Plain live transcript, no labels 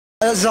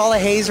Is it all a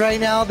haze right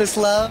now, this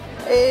love?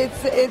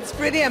 It's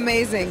pretty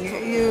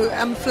amazing.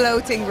 I'm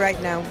floating right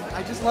now.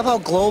 I just love how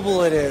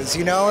global it is,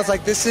 you know? It's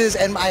like this is,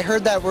 and I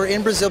heard that we're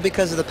in Brazil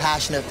because of the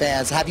passionate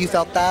fans. Have you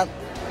felt that?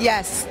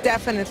 Yes,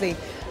 definitely.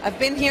 I've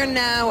been here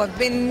now. I've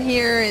been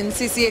here in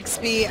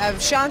CCXP. I've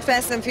shot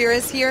Fast and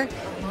Furious here.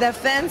 The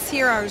fans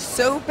here are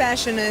so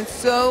passionate,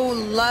 so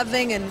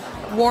loving and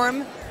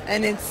warm,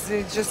 and it's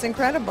just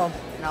incredible.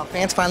 Now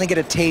fans finally get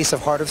a taste of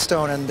Heart of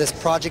Stone and this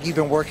project you've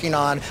been working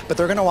on, but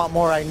they're going to want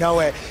more, I know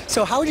it.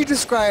 So how would you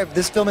describe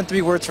this film in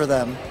 3 words for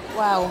them?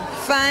 Wow.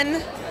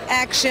 Fun,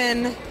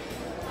 action,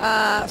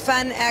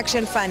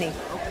 funny.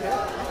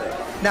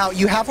 Now,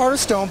 you have Heart of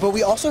Stone, but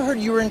we also heard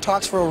you were in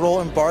talks for a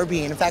role in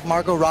Barbie, and in fact,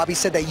 Margot Robbie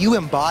said that you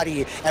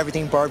embody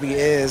everything Barbie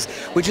is.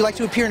 Would you like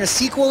to appear in a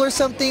sequel or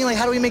something? Like,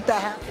 how do we make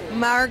that happen?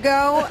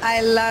 Margot,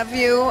 I love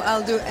you.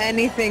 I'll do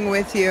anything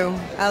with you.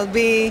 I'll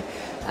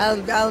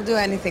do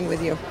anything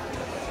with you.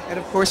 And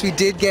of course, we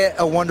did get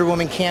a Wonder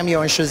Woman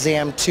cameo in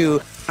Shazam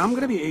 2. I'm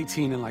going to be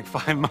 18 in like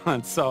 5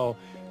 months, so...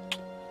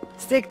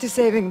 Stick to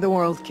saving the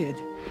world, kid.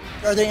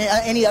 Are there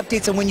any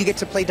updates on when you get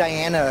to play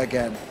Diana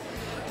again?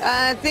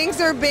 Things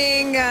are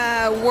being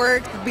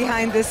worked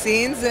behind the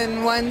scenes,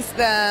 and once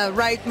the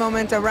right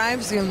moment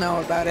arrives, you'll know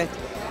about it.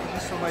 Thank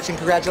you so much, and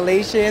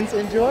congratulations.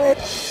 Enjoy it.